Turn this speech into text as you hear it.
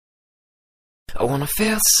I wanna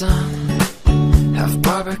feel the sun, have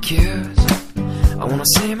barbecues. I wanna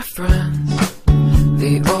see my friends,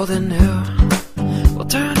 the old and new. We'll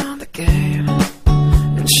turn on the game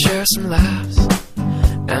and share some laughs,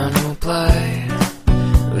 and we'll play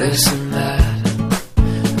this and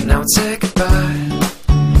that. Now we'll say goodbye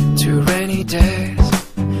to rainy days,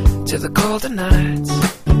 to the colder nights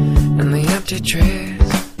and the empty trees.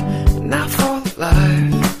 Now full of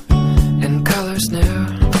life and colors new,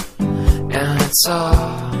 and it's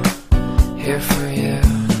all here for you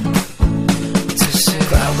to see.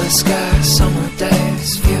 Cloudless sky, summer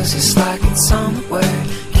days, feels just like it's somewhere.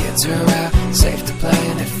 Kids are out, safe to play,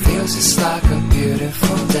 and it feels just like a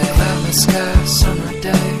beautiful day. Cloudless sky, summer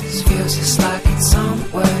days, feels just like it's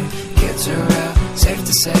somewhere. Kids are out, safe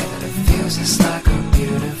to say that it feels just like a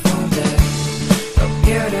beautiful day. A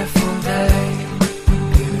beautiful day.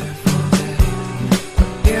 Beautiful day. A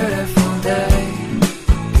beautiful day.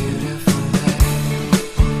 Beautiful day.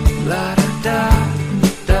 La da da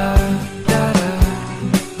da da da.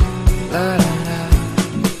 La da da.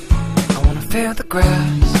 I wanna feel the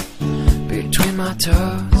grass between my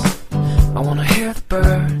toes. I wanna hear the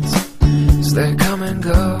birds as they come and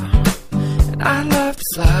go. And I'd love to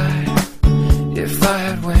fly if I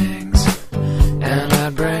had wings, and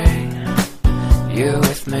I'd bring you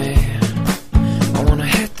with me. I wanna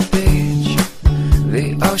hit the beach,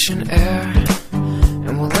 the ocean air,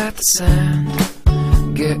 and we'll let the sand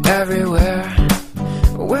get everywhere.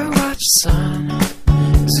 We'll watch the sun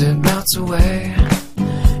as it melts away,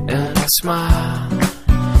 and I smile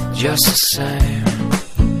just the same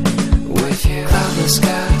with you. Cloudless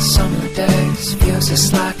sky, summer days, feels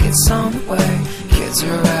just like it's on the way. Kids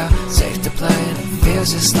are out, safe to play, and it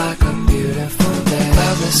feels just like a beautiful day.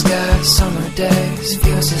 Cloudless sky, summer days,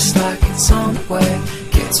 feels just like it's on the way.